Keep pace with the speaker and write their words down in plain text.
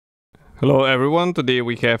Hello everyone, today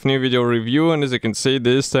we have new video review, and as you can see,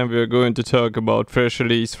 this time we are going to talk about fresh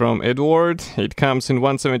release from Eduard. It comes in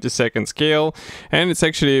 1/72 scale and it's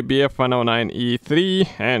actually a BF 109E-3,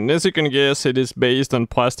 and as you can guess, it is based on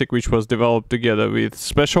plastic which was developed together with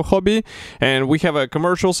Special Hobby, and we have a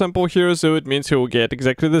commercial sample here, so it means you will get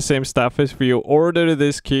exactly the same stuff as if you order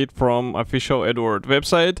this kit from official Eduard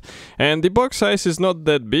website. And the box size is not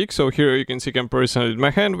that big, so here you can see comparison with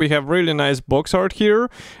my hand. We have really nice box art here,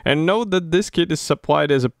 and note that this kit is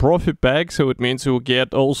supplied as a Profipack, so it means you'll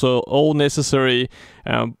get also all necessary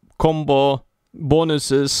combo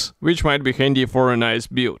bonuses, which might be handy for a nice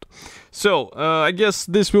build. So, I guess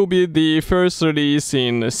this will be the first release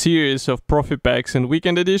in a series of Profipacks and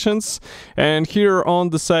weekend editions. And here on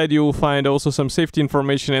the side you will find also some safety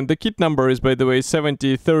information, and the kit number is, by the way,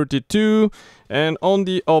 7032. And on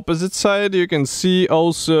the opposite side you can see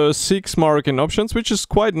also 6 marking options, which is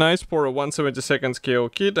quite nice for a 1/72 scale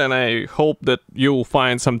kit, and I hope that you will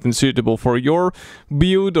find something suitable for your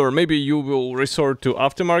build, or maybe you will resort to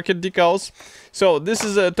aftermarket decals. So this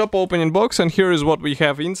is a top opening box, and here is what we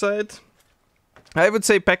have inside. I would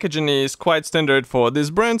say packaging is quite standard for this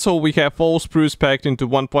brand, so we have all sprues packed into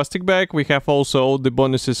one plastic bag. We have also all the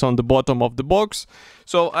bonuses on the bottom of the box.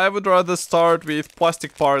 So I would rather start with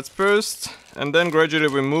plastic parts first, and then gradually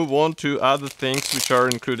we move on to other things which are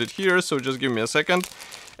included here, so just give me a second.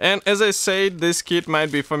 And as I said, this kit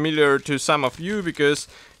might be familiar to some of you because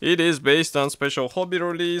it is based on Special Hobby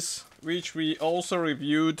release, which we also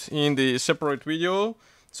reviewed in the separate video.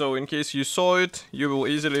 So in case you saw it, you will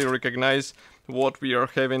easily recognize what we are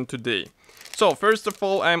having today. So first of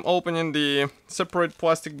all, I'm opening the separate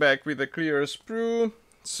plastic bag with a clear sprue.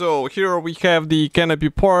 So here we have the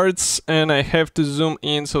canopy parts, and I have to zoom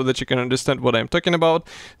in so that you can understand what I'm talking about.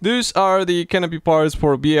 These are the canopy parts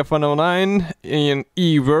for BF 109 in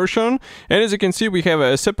E version, and as you can see we have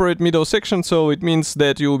a separate middle section, so it means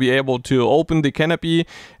that you'll be able to open the canopy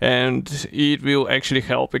and it will actually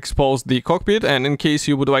help expose the cockpit. And in case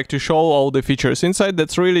you would like to show all the features inside,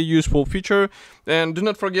 that's really useful feature. And do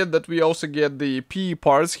not forget that we also get the P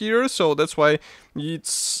parts here, so that's why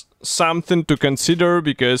it's something to consider,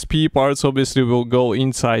 because P parts obviously will go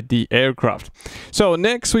inside the aircraft. So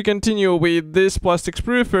next we continue with this plastic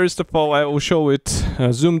sprue. First of all, I will show it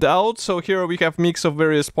zoomed out. So here we have mix of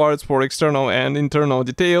various parts for external and internal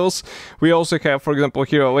details. We also have, for example,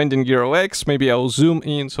 here a landing gear legs. Maybe I'll zoom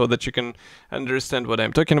in so that you can understand what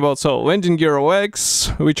I'm talking about. So landing gear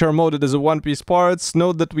legs, which are molded as a one-piece parts.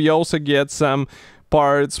 Note that we also get some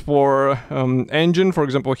parts for engine. For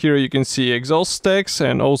example, here you can see exhaust stacks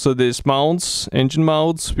and also these mounts, engine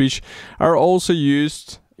mounts, which are also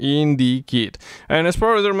used in the kit. And as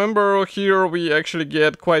far as I remember, here we actually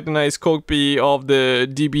get quite a nice copy of the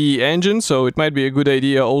DB engine, so it might be a good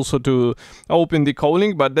idea also to open the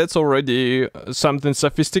cowling, but that's already something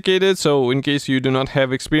sophisticated, so in case you do not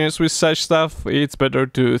have experience with such stuff, it's better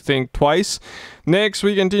to think twice. Next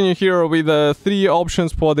we continue here with 3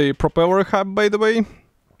 options for the propeller hub, by the way.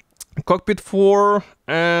 Cockpit 4,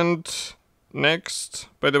 and next,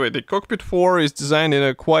 by the way, the cockpit 4 is designed in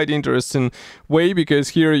a quite interesting way, because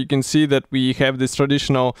here you can see that we have this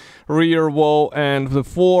traditional rear wall and the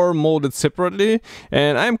floor molded separately,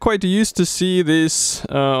 and I'm quite used to see this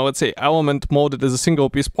let's say element molded as a single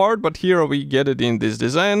piece part, but here we get it in this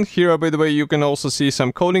design. Here, by the way, you can also see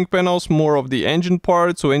some cooling panels, more of the engine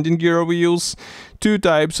parts, so engine gear wheels, 2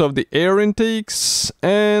 types of the air intakes,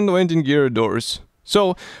 and landing gear doors.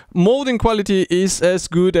 So molding quality is as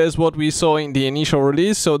good as what we saw in the initial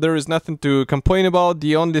release, so there is nothing to complain about.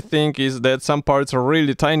 The only thing is that some parts are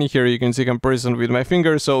really tiny. Here you can see comparison with my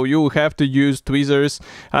finger, so you have to use tweezers,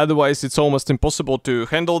 otherwise it's almost impossible to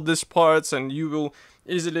handle these parts, and you will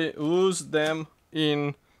easily lose them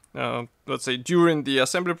in let's say during the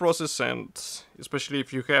assembly process, and especially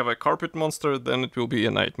if you have a carpet monster, then it will be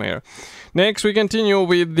a nightmare. Next we continue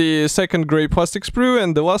with the second gray plastic sprue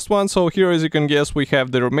and the last one. So here, as you can guess, we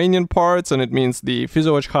have the Romanian parts, and it means the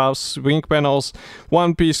fuselage halves, wing panels,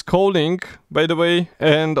 one piece cowling, by the way,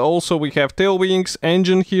 and also we have tail wings,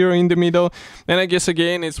 engine here in the middle. And I guess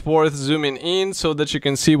again it's worth zooming in so that you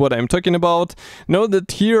can see what I'm talking about. Note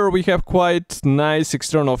that here we have quite nice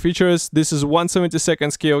external features. This is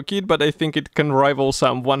 1/72 scale kit, but I think it can rival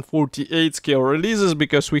some 1/48 scale releases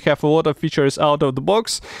because we have a lot of features out of the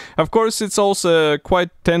box. Of course, it's also quite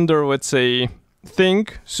tender, let's say, thing,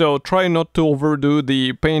 so try not to overdo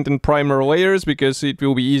the paint and primer layers, because it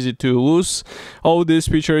will be easy to lose all these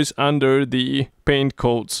features under the paint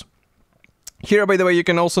coats. Here, by the way, you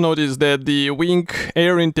can also notice that the wing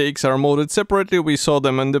air intakes are molded separately. We saw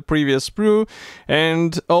them in the previous sprue,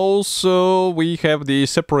 and also we have the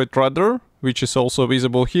separate rudder which is also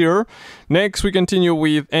visible here. Next, we continue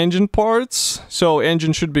with engine parts. So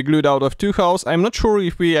engine should be glued out of 2 halves. I'm not sure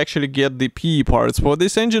if we actually get the PE parts for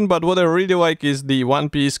this engine, but what I really like is the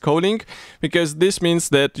one-piece coating, because this means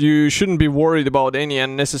that you shouldn't be worried about any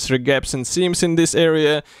unnecessary gaps and seams in this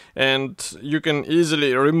area, and you can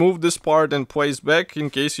easily remove this part and place back in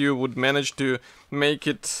case you would manage to make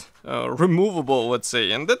it removable, let's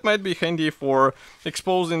say, and that might be handy for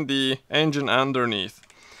exposing the engine underneath.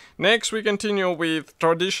 Next, we continue with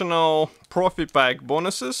traditional Profipack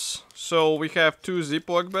bonuses. So we have 2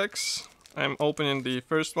 Ziploc bags. I'm opening the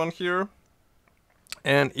first one here,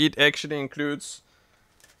 and it actually includes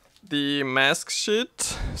the mask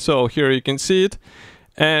sheet. So here you can see it,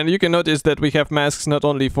 and you can notice that we have masks not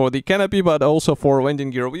only for the canopy but also for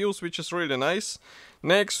landing gear wheels, which is really nice.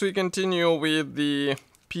 Next, we continue with the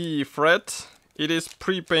PE fret. It is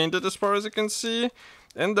pre-painted as far as you can see,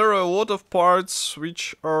 and there are a lot of parts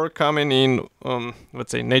which are coming in,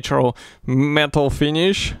 let's say, natural metal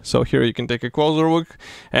finish. So here you can take a closer look,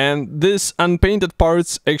 and these unpainted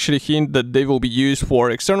parts actually hint that they will be used for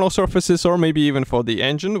external surfaces or maybe even for the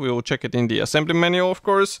engine. We will check it in the assembly manual, of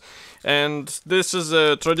course. And this is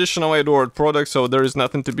a traditional Eduard product, so there is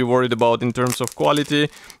nothing to be worried about in terms of quality.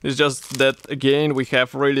 It's just that, again, we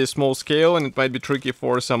have really small scale and it might be tricky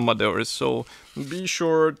for some modders. So be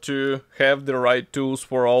sure to have the right tools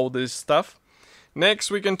for all this stuff. Next,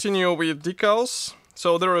 we continue with decals.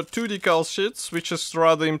 So there are 2 decal sheets, which is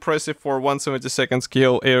rather impressive for 1/72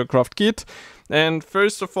 scale aircraft kit. And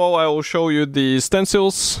first of all, I will show you the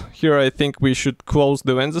stencils. Here I think we should close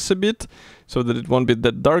the lenses a bit so that it won't be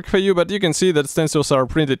that dark for you, but you can see that stencils are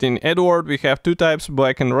printed in Eduard. We have 2 types,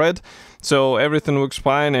 black and red, so everything looks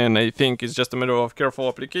fine, and I think it's just a matter of careful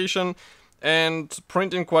application, and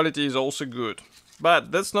printing quality is also good.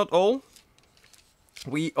 But that's not all.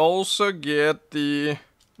 We also get the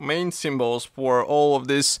main symbols for all of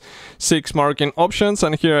these 6 marking options,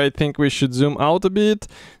 and here I think we should zoom out a bit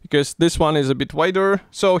because this one is a bit wider.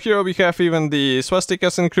 So here we have even the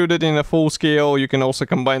swastikas included in a full scale. You can also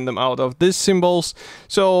combine them out of these symbols.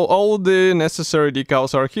 So all the necessary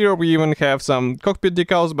decals are here. We even have some cockpit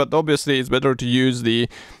decals, but obviously it's better to use the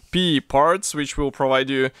PE parts, which will provide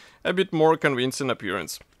you a bit more convincing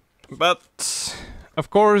appearance. But of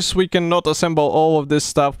course, we cannot assemble all of this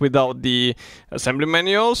stuff without the assembly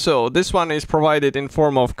manual, so this one is provided in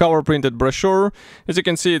form of color printed brochure. As you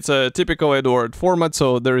can see, it's a typical Eduard format,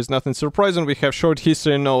 so there is nothing surprising. We have short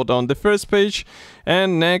history note on the first page,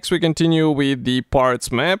 and next we continue with the parts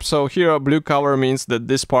map. So here a blue color means that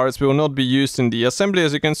these parts will not be used in the assembly.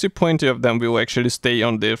 As you can see, plenty of them will actually stay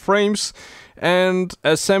on the frames. And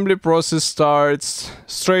assembly process starts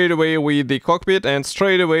straight away with the cockpit, and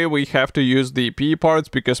straight away we have to use the PE parts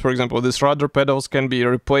because, for example, these rudder pedals can be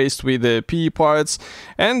replaced with the PE parts,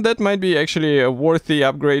 and that might be actually a worthy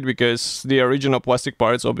upgrade because the original plastic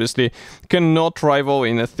parts obviously cannot rival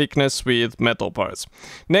in a thickness with metal parts.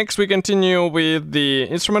 Next, we continue with the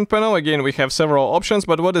instrument panel. Again, we have several options,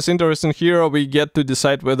 but what is interesting here, we get to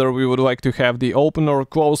decide whether we would like to have the open or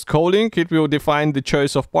closed coding. It will define the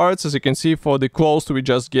choice of parts. As you can see, for the closed, we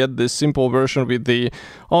just get this simple version with the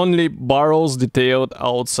only barrels detailed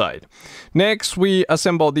outside. Next, we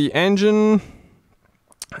assemble the engine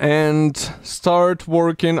and start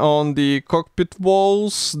working on the cockpit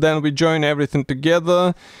walls. Then we join everything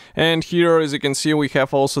together, and here, as you can see, we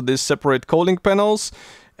have also these separate cooling panels.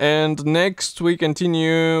 And next we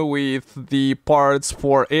continue with the parts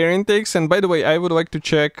for air intakes. And by the way, I would like to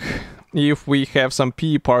check if we have some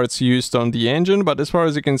PE parts used on the engine, but as far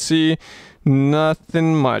as you can see,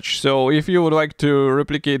 nothing much. So if you would like to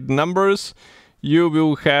replicate numbers, you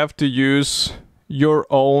will have to use your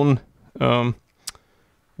own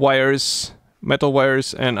wires, metal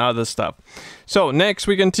wires and other stuff. So next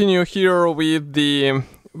we continue here with the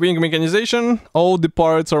wing mechanization. All the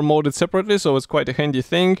parts are molded separately, so it's quite a handy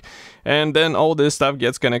thing. And then all this stuff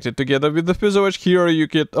gets connected together with the fuselage. Here you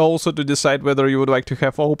get also to decide whether you would like to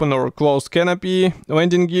have open or closed canopy.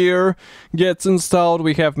 Landing gear gets installed.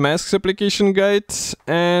 We have masks application guide,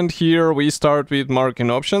 and here we start with marking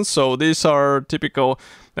options. So these are typical,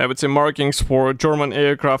 I would say, markings for German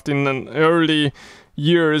aircraft in the early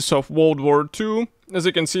years of World War II. As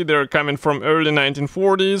you can see, they're coming from early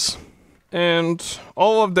 1940s. And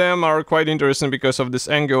all of them are quite interesting because of this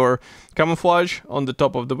angular camouflage on the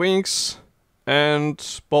top of the wings. And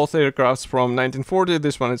both aircrafts from 1940,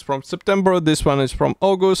 this one is from September, this one is from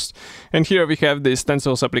August. And here we have the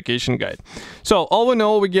stencils application guide. So all in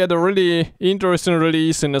all, we get a really interesting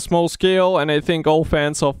release in a small scale, and I think all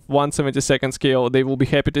fans of 1/72 scale, they will be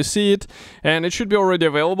happy to see it. And it should be already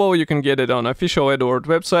available. You can get it on official Eduard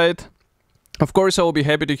website. Of course, I will be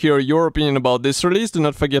happy to hear your opinion about this release. Do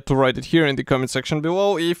not forget to write it here in the comment section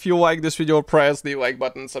below. If you like this video, press the like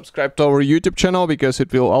button, subscribe to our YouTube channel, because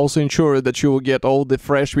it will also ensure that you will get all the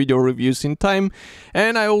fresh video reviews in time.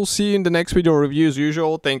 And I will see you in the next video review as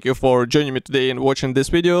usual. Thank you for joining me today and watching this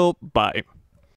video. Bye.